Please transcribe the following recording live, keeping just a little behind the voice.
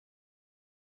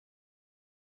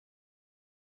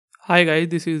Hi guys,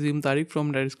 this is Tariq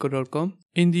from redisco.com.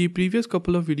 In the previous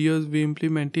couple of videos, we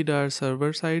implemented our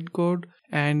server-side code,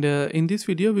 and in this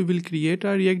video, we will create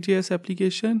our React.js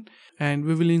application and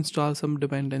we will install some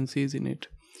dependencies in it.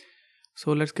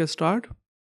 So let's get started.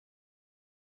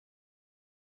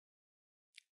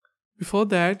 Before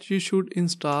that, you should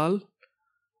install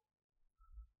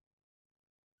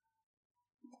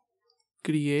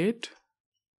create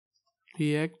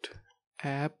React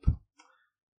app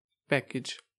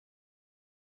package.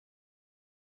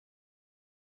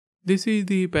 This is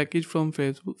the package from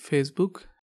Facebook.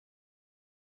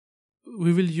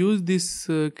 We will use this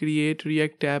create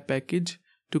React app package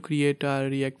to create our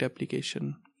React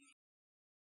application.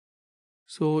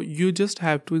 So you just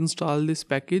have to install this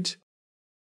package.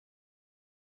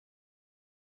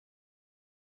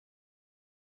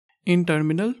 In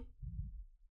terminal,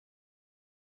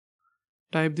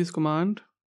 type this command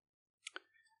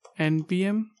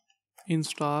npm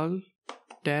install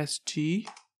 -g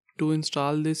to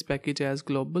install this package as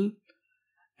global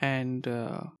and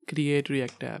create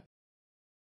React app.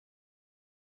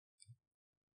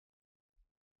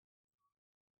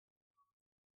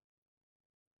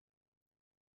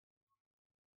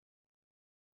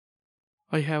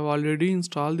 I have already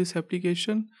installed this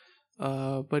application,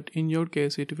 but in your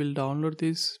case it will download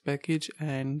this package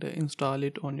and install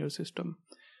it on your system.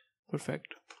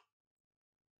 Perfect.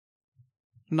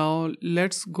 Now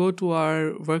let's go to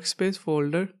our workspace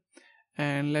folder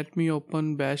and let me open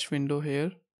bash window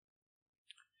here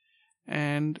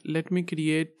and let me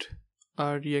create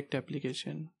our React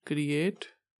application. Create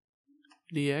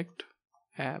React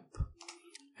app,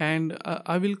 and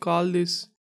I will call this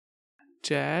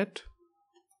chat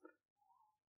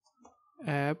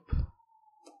app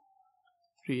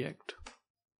React.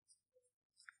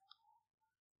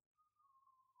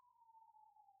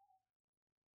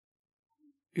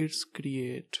 It's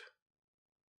create.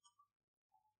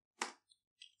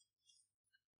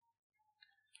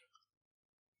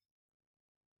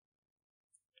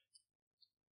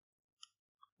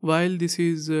 While this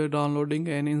is downloading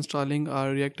and installing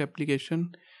our React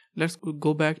application, let's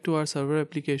go back to our server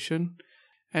application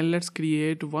and let's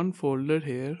create one folder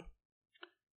here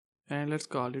and let's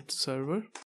call it server.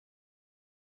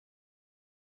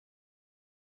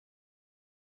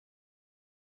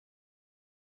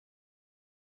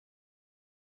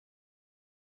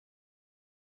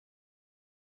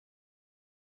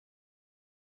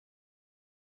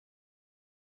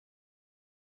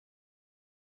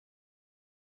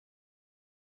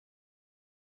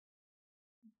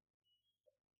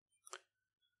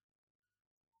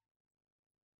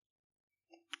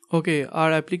 Okay,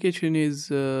 our application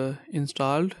is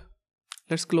installed.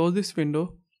 Let's close this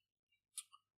window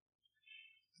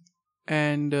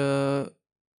and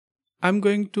I'm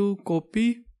going to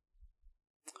copy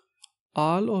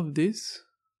all of this.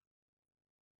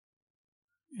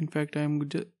 In fact,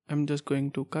 I'm just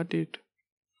going to cut it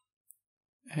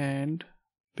and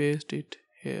paste it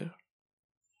here,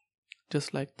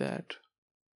 just like that.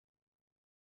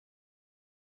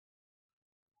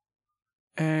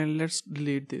 And let's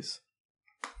delete this.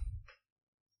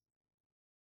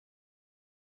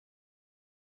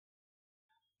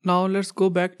 Now let's go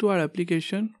back to our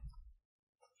application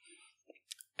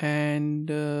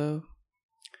and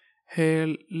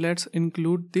here let's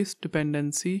include this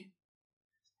dependency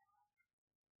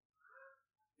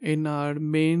in our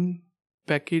main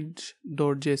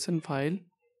package.json file,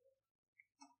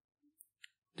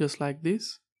 just like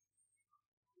this,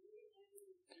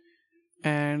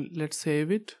 and let's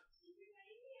save it.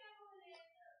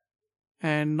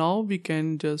 And now we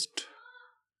can just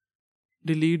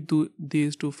delete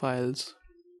these two files,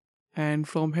 and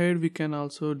from here we can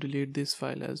also delete this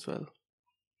file as well.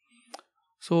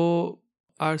 So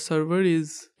our server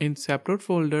is in separate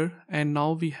folder and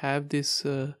now we have this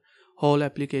whole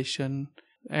application,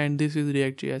 and this is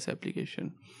React.js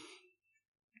application,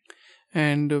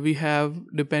 and we have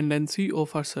dependency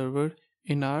of our server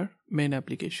in our main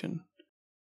application.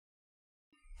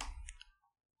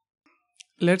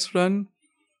 Let's run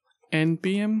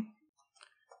npm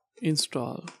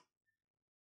install.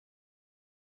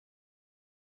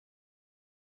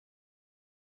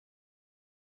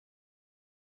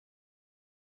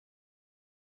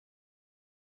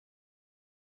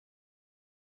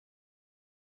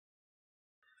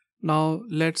 Now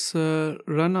let's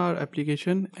run our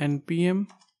application npm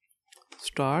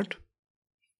start,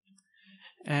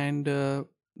 and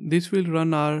this will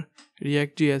run our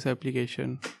React.js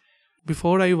application.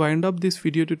 Before I wind up this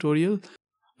video tutorial,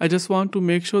 I just want to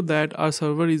make sure that our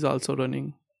server is also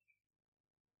running.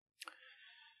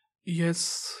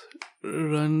 Yes,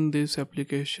 run this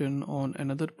application on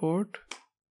another port.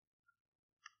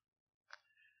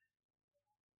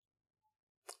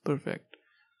 Perfect.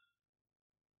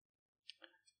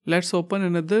 Let's open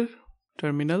another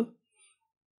terminal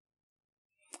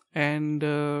and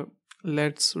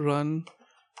let's run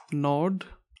node.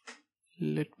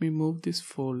 Let me move this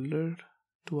folder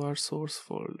to our source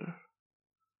folder.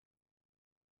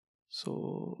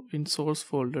 So in source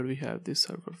folder we have this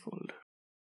server folder.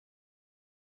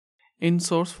 In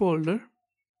source folder,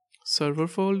 server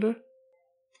folder,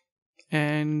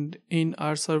 and in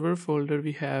our server folder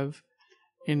we have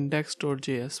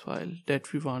index.js file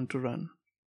that we want to run.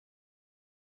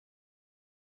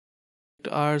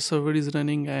 Our server is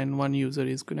running and one user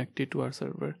is connected to our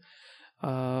server.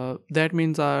 That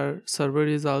means our server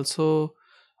is also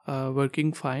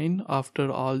working fine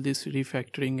after all this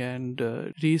refactoring and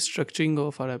restructuring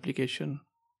of our application.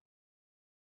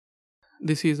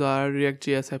 This is our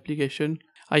React.js application.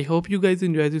 I hope you guys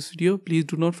enjoy this video. Please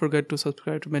do not forget to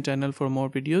subscribe to my channel for more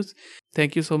videos.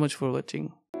 Thank you so much for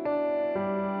watching.